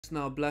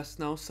Now blessed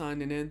now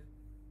signing in.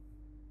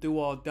 Do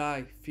or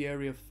Die,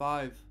 Fury of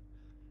 5.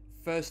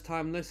 First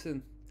time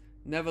listen.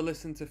 Never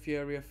listened to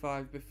Fury of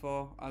 5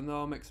 before. I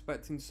know I'm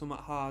expecting something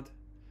hard.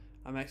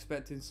 I'm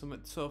expecting something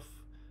tough.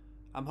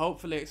 I'm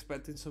hopefully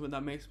expecting something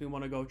that makes me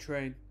want to go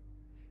train.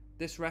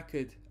 This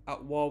record,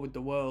 At War with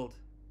the World.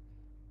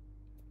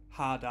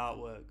 Hard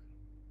artwork.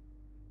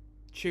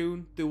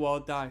 Tune, Do or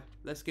Die.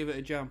 Let's give it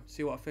a jam.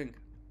 See what I think.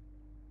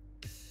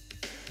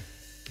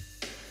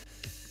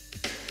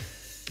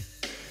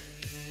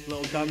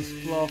 Little dance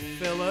floor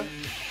filler.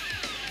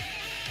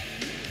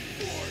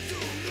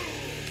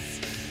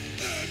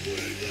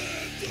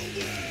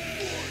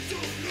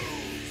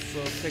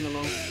 So sing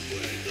along.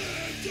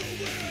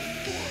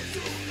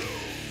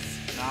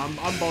 Nah,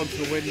 I'm born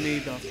to win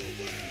neither.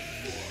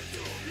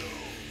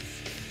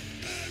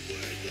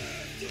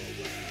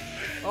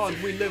 Oh,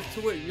 and we live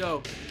to win,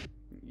 yo.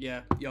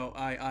 Yeah, yo,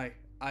 I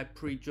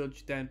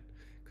prejudged then,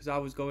 because I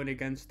was going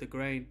against the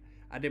grain.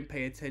 I didn't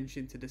pay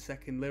attention to the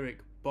second lyric.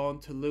 Born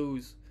to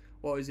lose.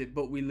 What is it?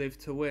 But we live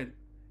to win.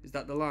 Is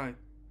that the line?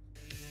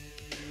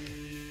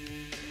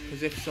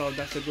 Because if so,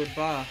 that's a good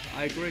bar.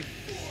 I agree.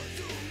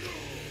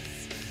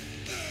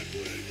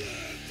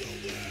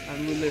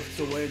 And we live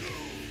to win.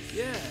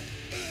 Yeah.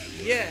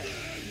 Yeah.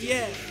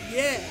 Yeah.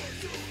 Yeah.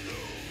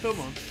 Come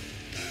on.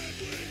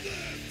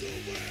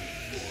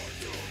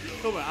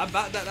 Come on. I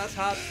bet that's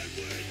hard.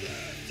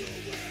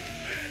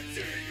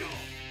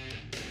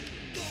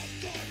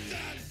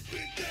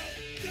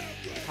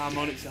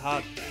 Harmonics are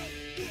hard.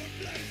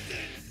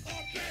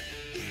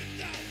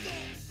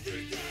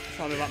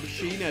 Sounded like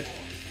Machine Head.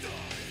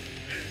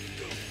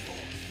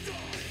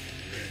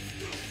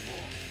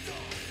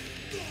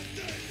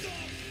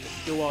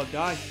 Do or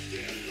die.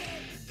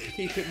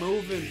 Keep it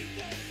moving.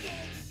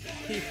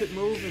 Keep it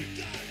moving.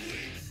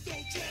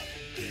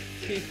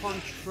 Keep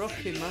on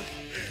trucking, man.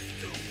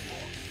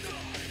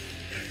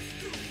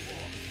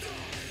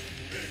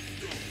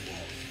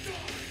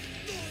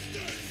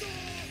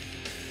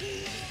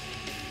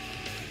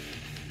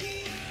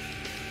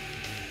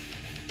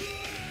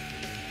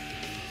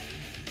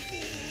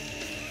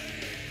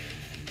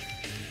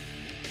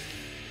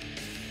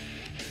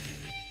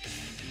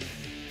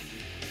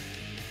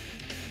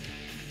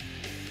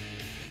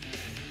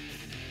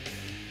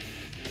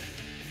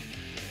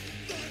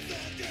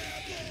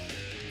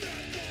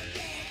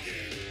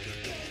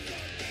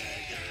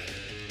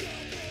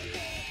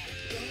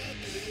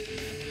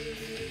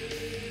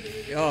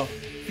 Yo,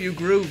 few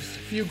grooves.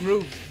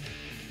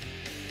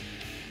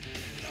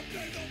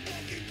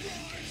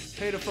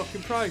 Pay the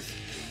fucking price.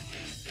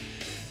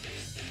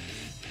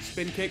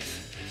 Spin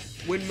kicks,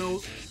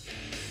 windmills.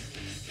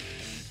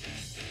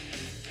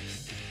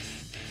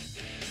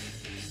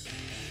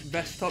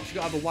 Vest tops, you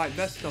gotta have a white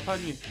vest top,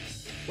 haven't you?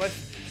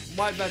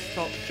 White vest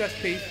top, chest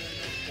piece.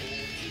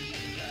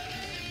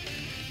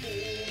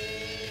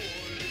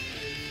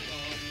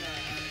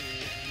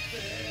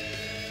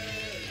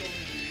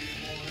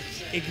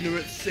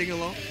 Ignorant sing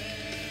along.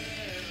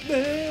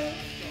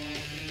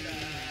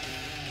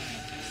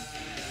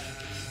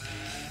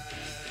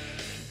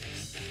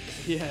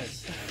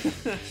 Yes.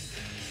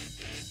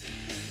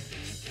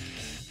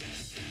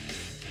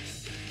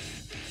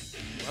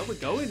 Where we're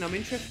going? I'm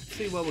interested to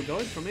see where we're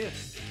going from here.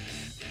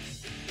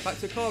 Back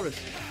to chorus.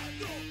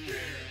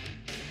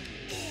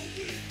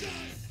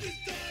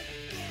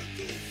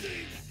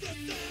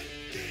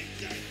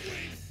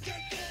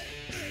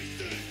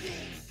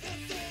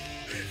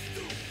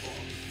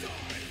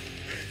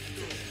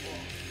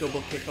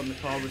 Double kick on the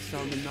chorus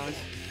sounding nice.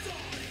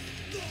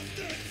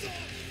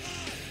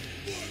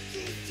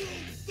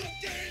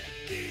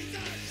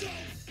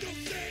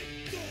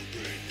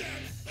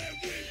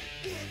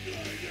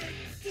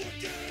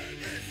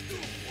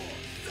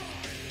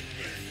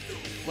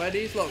 Where are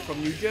these lot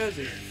from? New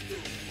Jersey?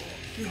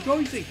 New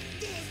Jersey!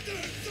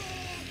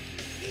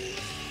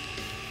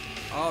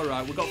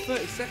 Alright, we've got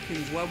 30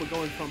 seconds where we're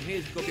going from here.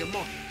 It's gotta be a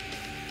mosh.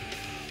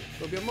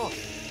 Gotta be a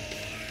mosh.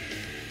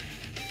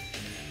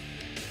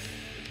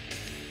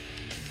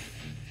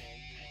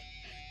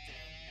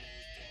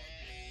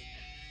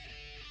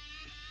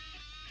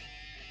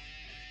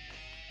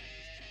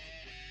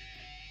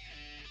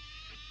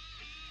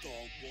 The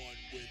one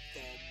with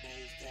the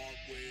most heart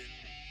win.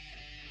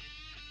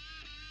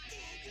 The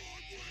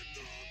one with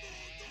the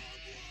most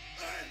heart win.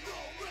 And the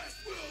rest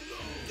will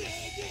lose. The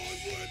one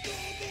with the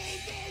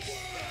most heart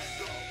win. And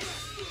the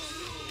rest will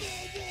lose.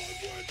 The one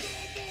with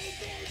the most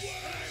heart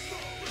win. And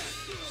the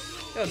rest will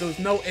lose. Yeah, there was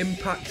no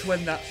impact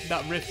when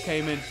that riff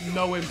came in.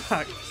 No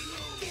impact.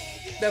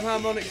 Them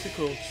harmonics are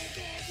cool.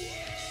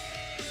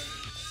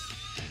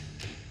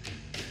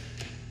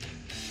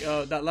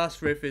 That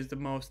last riff is the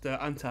most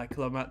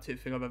anticlimactic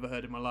thing I've ever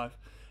heard in my life.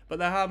 But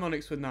the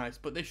harmonics were nice,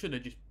 but they should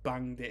have just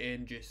banged it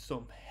in, just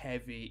some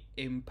heavy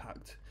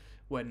impact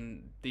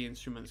when the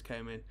instruments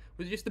came in.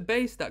 Was it just the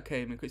bass that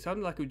came in? Because it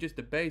sounded like it was just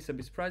the bass. I'd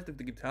be surprised if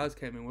the guitars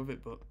came in with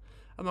it, but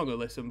I'm not going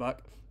to listen back.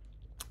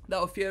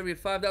 That was Fury of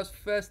 5. That was the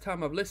first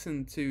time I've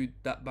listened to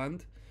that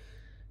band.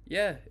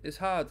 Yeah, it's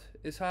hard.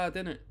 It's hard,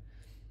 innit?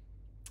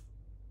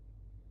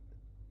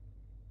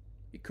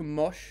 You can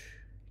mosh,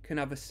 you can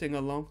have a sing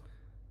along,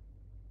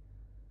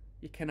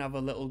 you can have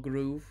a little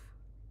groove,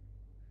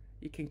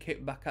 you can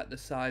kick back at the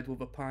side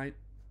with a pint.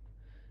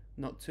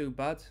 Not too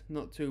bad,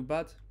 not too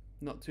bad,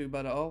 not too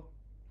bad at all.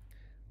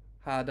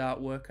 Hard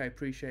artwork, I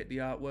appreciate the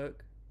artwork.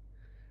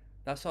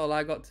 That's all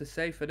I got to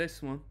say for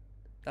this one.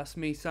 That's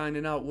me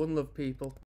signing out. One love, people.